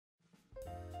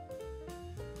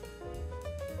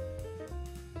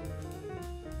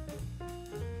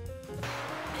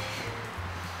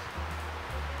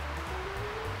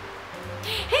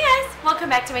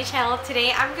welcome back to my channel.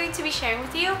 Today I'm going to be sharing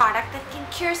with you a product that can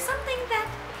cure something that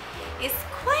is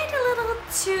quite a little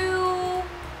too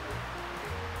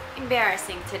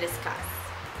embarrassing to discuss.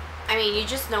 I mean, you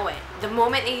just know it. The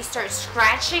moment that you start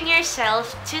scratching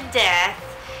yourself to death,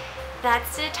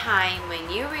 that's the time when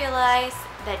you realize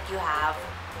that you have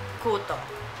Kuto.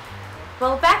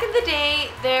 Well, back in the day,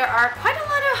 there are quite a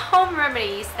lot of home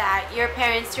remedies that your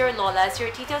parents, your lolas, your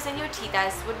titos, and your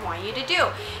titas would want you to do.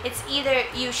 It's either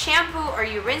you shampoo or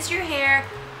you rinse your hair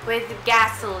with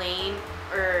gasoline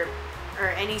or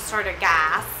any sort of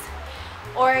gas,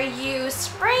 or you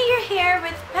spray your hair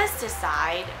with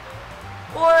pesticide,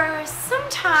 or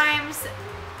sometimes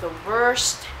the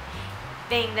worst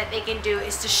thing that they can do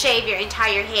is to shave your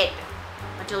entire head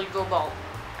until you go bald,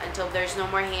 until there's no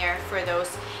more hair for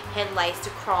those head lice to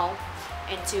crawl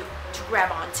and to grab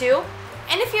onto.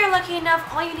 And if you're lucky enough,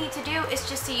 all you need to do is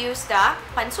just to use the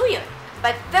pansuyot.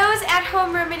 But those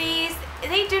at-home remedies,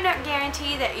 they do not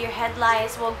guarantee that your head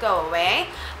lice will go away.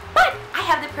 But I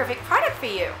have the perfect product for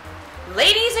you.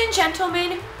 Ladies and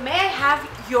gentlemen, may I have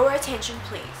your attention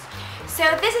please? So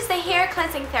this is the hair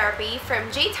cleansing therapy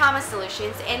from J. Thomas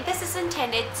Solutions, and this is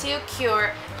intended to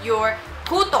cure your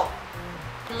Kuto.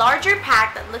 Larger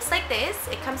pack that looks like this.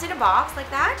 It comes in a box like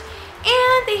that,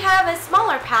 and they have a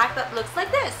smaller pack that looks like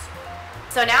this.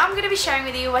 So now I'm going to be sharing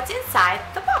with you what's inside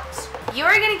the box.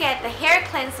 You're going to get the hair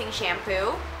cleansing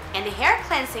shampoo and the hair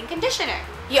cleansing conditioner.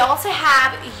 You also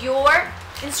have your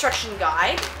instruction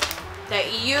guide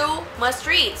that you must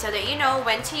read so that you know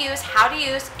when to use, how to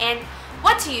use, and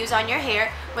what to use on your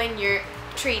hair when you're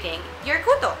treating your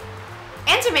Kuto.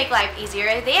 And to make life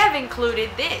easier, they have included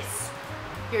this,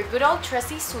 your good old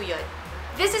trusty suyot.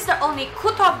 This is the only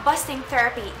Kuto busting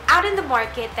therapy out in the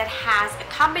market that has a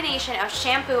combination of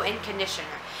shampoo and conditioner.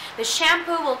 The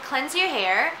shampoo will cleanse your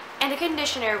hair, and the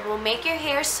conditioner will make your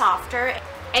hair softer,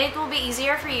 and it will be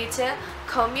easier for you to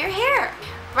comb your hair.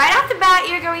 Right off the bat,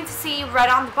 you're going to see right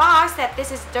on the box that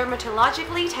this is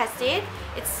dermatologically tested,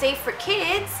 it's safe for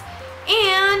kids,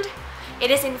 and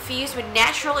it is infused with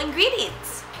natural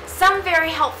ingredients. Some very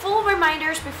helpful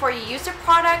reminders before you use the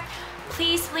product.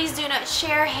 Please do not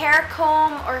share hair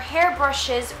comb or hair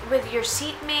brushes with your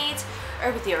seatmates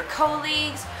or with your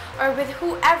colleagues or with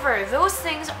whoever. Those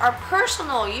things are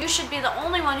personal. You should be the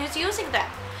only one who's using them.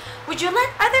 Would you let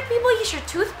other people use your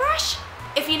toothbrush?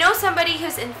 If you know somebody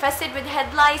who's infested with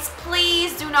head lice,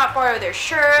 please do not borrow their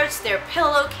shirts, their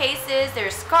pillowcases, their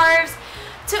scarves,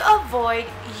 to avoid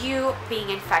you being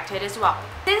infected as well.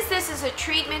 Since this is a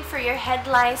treatment for your head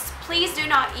lice, please do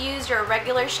not use your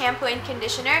regular shampoo and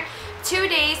conditioner 2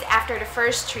 days after the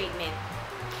first treatment.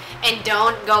 And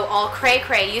don't go all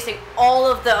cray-cray using all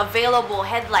of the available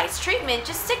head lice treatment,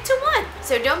 just stick to one.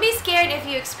 So don't be scared if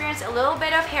you experience a little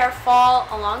bit of hair fall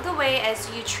along the way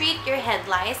as you treat your head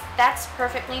lice. That's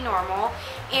perfectly normal.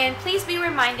 And please be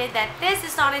reminded that this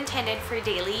is not intended for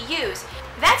daily use.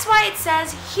 That's why it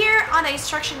says here on the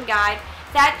instruction guide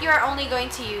that you're only going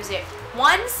to use it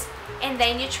once, and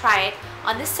then you try it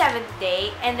on the 7th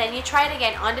day, and then you try it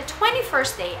again on the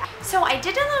 21st day. So I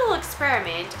did a little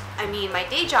experiment. I mean, my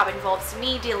day job involves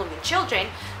me dealing with children,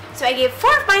 so I gave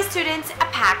 4 of my students a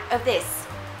pack of this.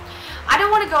 I don't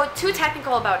want to go too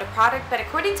technical about the product, but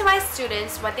according to my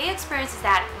students, what they experienced is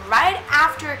that right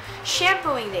after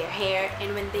shampooing their hair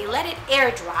and when they let it air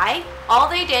dry, all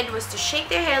they did was to shake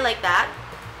their hair like that,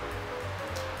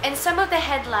 and some of the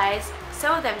head lice,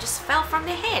 some of them just fell from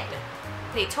the head.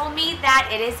 They told me that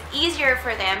it is easier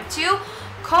for them to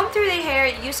comb through their hair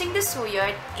using the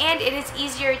suyot, and it is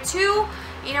easier to,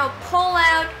 pull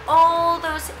out all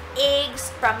those eggs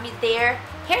from their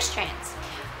hair strands.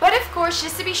 But of course,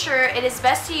 just to be sure, it is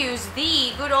best to use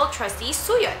the good old trusty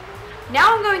suyot.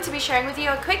 Now I'm going to be sharing with you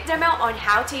a quick demo on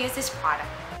how to use this product.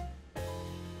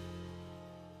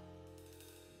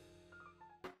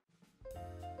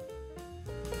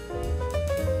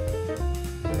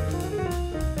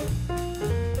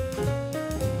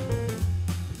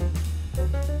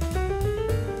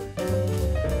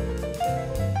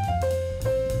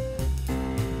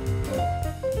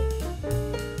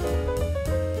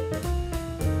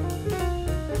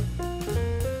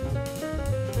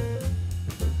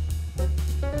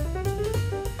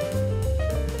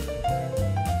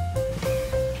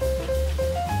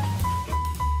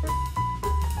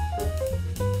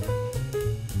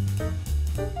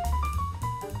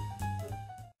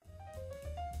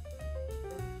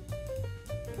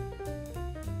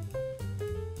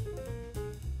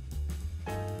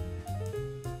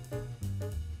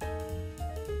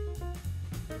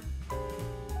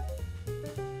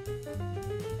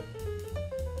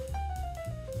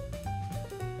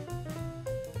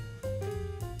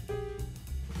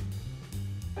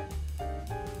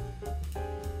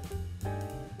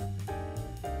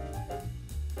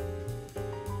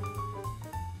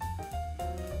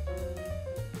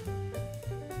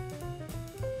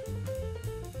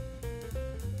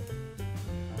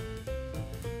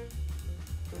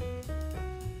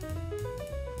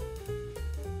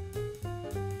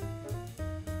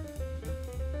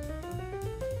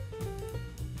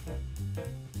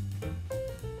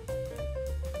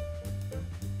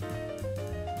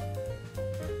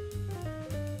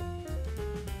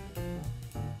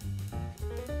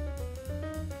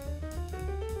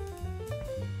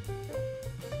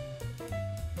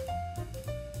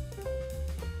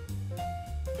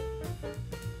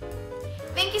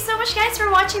 Thank you so much guys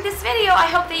for watching this video. I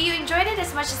hope that you enjoyed it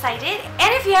as much as I did.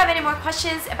 And if you have any more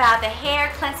questions about the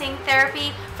hair cleansing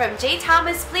therapy from Jay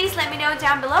Thomas, please let me know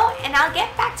down below and I'll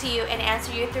get back to you and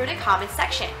answer you through the comment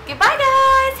section. Goodbye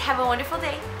guys! Have a wonderful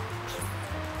day.